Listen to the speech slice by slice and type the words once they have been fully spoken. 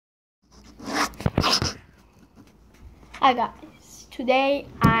Hi guys, today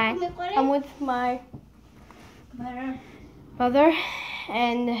I'm with my mother,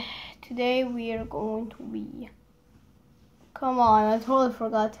 and today we are going to be, come on, I totally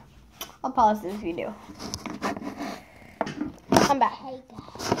forgot. I'll pause this video. I'm back.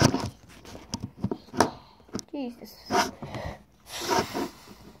 Jesus.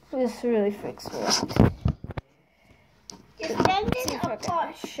 This really freaks me out.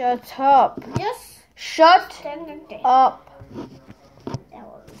 Shut up. Just shut up.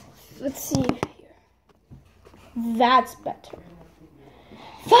 Let's see here. That's better.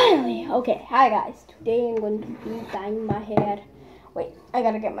 Finally. Okay, hi guys. Today I'm going to be dyeing my hair. Wait, I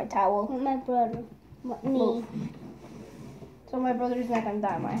gotta get my towel. my brother. Me. So my brother's not gonna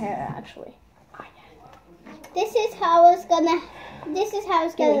dye my hair actually. This is how it's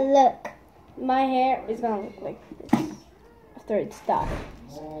gonna look. My hair is gonna look like this after it's dyed.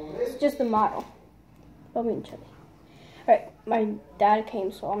 It's just a model. Alright, my dad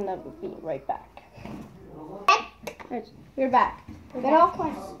came, so I'm gonna be right back. Right, we're back. Get off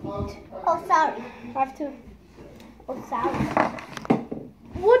my seat. Oh, sorry. I have to. Oh, sorry.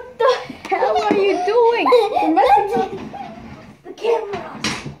 What the hell are you doing? You're messing up the cameras.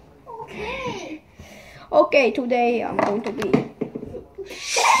 Okay. Okay, today I'm going to be.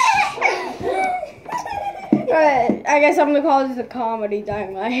 I guess I'm gonna call this a comedy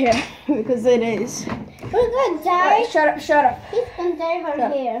dyeing my hair because it is. We're gonna dye. Right, shut up. He's gonna dye her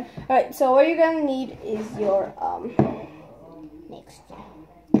hair. Alright, so what you're gonna need is your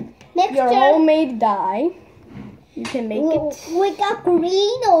Mixture. homemade dye. You can make it. We got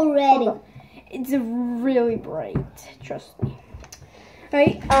green already. It's really bright, trust me.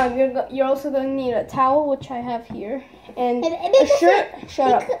 Right, you're also gonna need a towel, which I have here, and a shirt.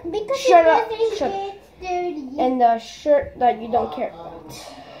 Shut up. And a shirt that you don't care about.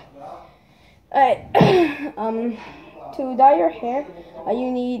 Alright, to dye your hair,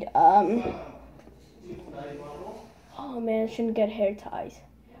 you need oh man, I shouldn't get hair ties.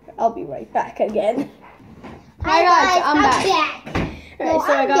 I'll be right back again. Hi guys, I'm back. Alright,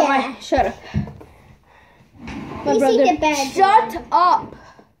 so I got my, shut up. My brother, shut up.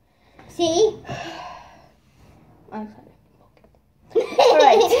 See? I'm sorry.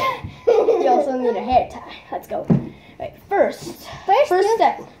 Alright, you also need a hair tie. Let's go. Right, first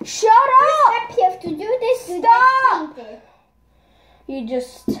step. Shut up! You have to do this. Stop! You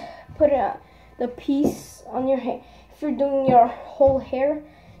just put the piece on your hair. If you're doing your whole hair,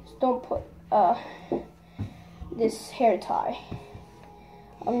 just don't put this hair tie.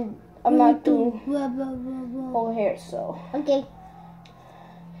 I'm not doing whole hair, so. Okay.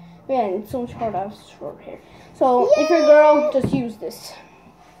 Man, it's so much hard to have short hair. So if you're a girl, just use this.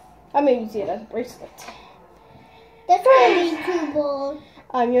 I may use it as a bracelet. That's gonna be too bold.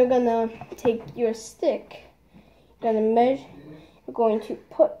 You're gonna take your stick. You're gonna measure. You're going to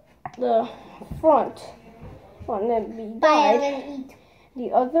put the front one that be dyed.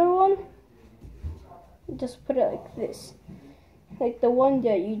 The other one, just put it like this. Like the one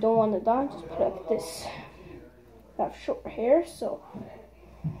that you don't want to dye, just put it like this. I have short hair, so.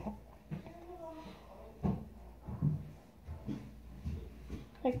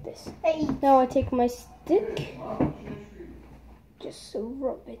 Like this. Hey. Now I take my stick, just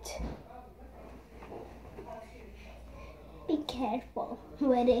rub it. Be careful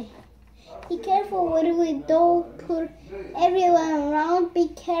with it. Be careful with it. We don't put everyone around. Be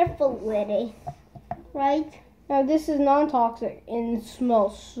careful with it. Right? Now this is non-toxic and it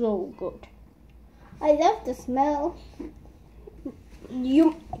smells so good. I love the smell.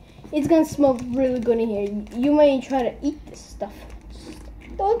 It's gonna smell really good in here. You may try to eat this stuff.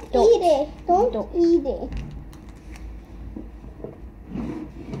 Don't eat it. Don't eat it.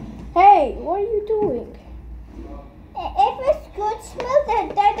 Hey, what are you doing? If it's good smell,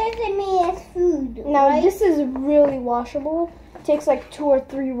 that doesn't mean it's food. Now right? this is really washable. It takes like 2 or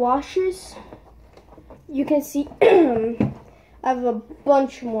 3 washes. You can see I have a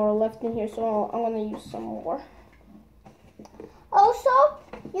bunch more left in here, so I'm gonna use some more. Also,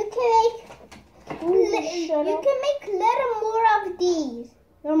 you can make little more of these.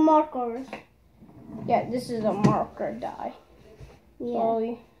 They're markers. Yeah, this is a marker dye. Yeah. So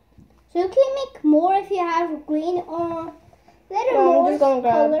you can make more if you have green or little more I'm just gonna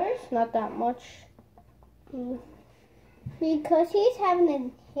grab colors. not that much. Because he's having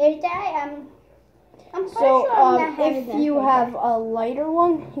a hair dye, I'm pretty So sure I'm not having if you have a lighter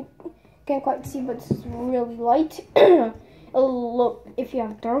one, you can't quite see, but it's really light. It'll look. If you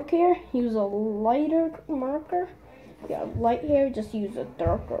have dark hair, use a lighter marker. If you have light hair, just use a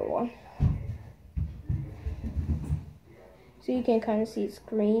darker one. So you can kind of see it's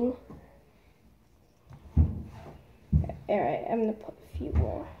green. Alright, I'm gonna put a few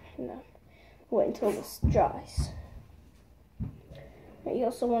more. No, wait until this dries. You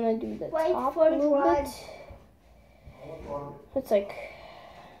also want to do the top a little bit. It's like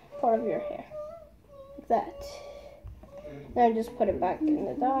part of your hair, like that. Now just put it back in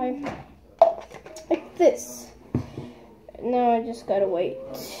the dye, like this. Now I just gotta wait.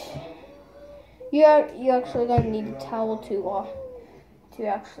 You actually gonna need a towel to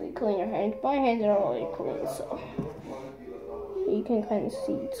actually clean your hands. My hands are already clean, so you can kind of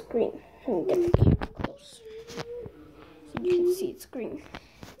see it's green. Let me get the camera close so you can see it's green.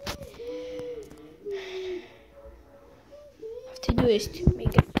 What to do is to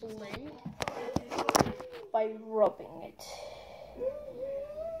make it blend by rubbing it.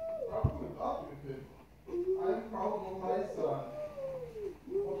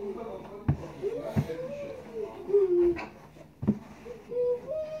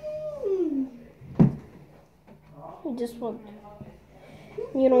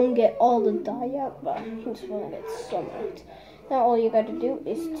 You don't get all the dye out, but you just want to get some out. Now all you got to do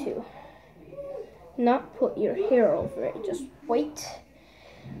is to not put your hair over it. Just wait,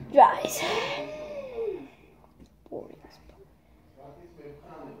 dries.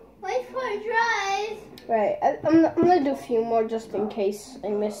 Wait for it dries. Right, I'm gonna do a few more just in case I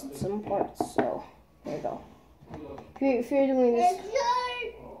missed some parts. So there you go. If you're doing this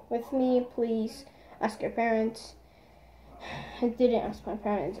with me, please ask your parents. I didn't ask my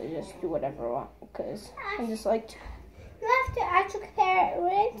parents. I just do whatever I want because I just like to. You have to ask your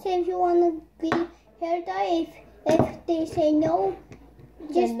parents if you want to be hair dye. If they say no,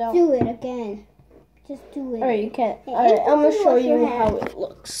 just do it again. Just do it. Alright, you can't. Alright, I'm gonna show you how it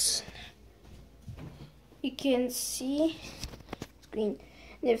looks. You can see it's green.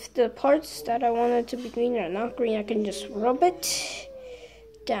 And if the parts that I wanted to be green are not green, I can just rub it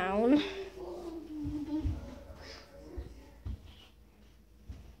down.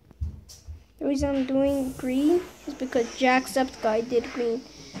 The reason I'm doing green is because Jacksepticeye did green.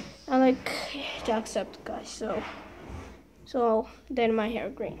 I like Jacksepticeye, so then my hair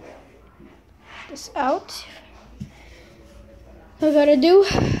green. This out. I gotta do.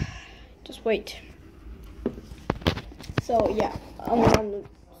 Just wait. So yeah,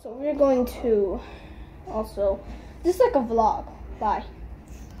 so we're going to also. This is like a vlog. Bye.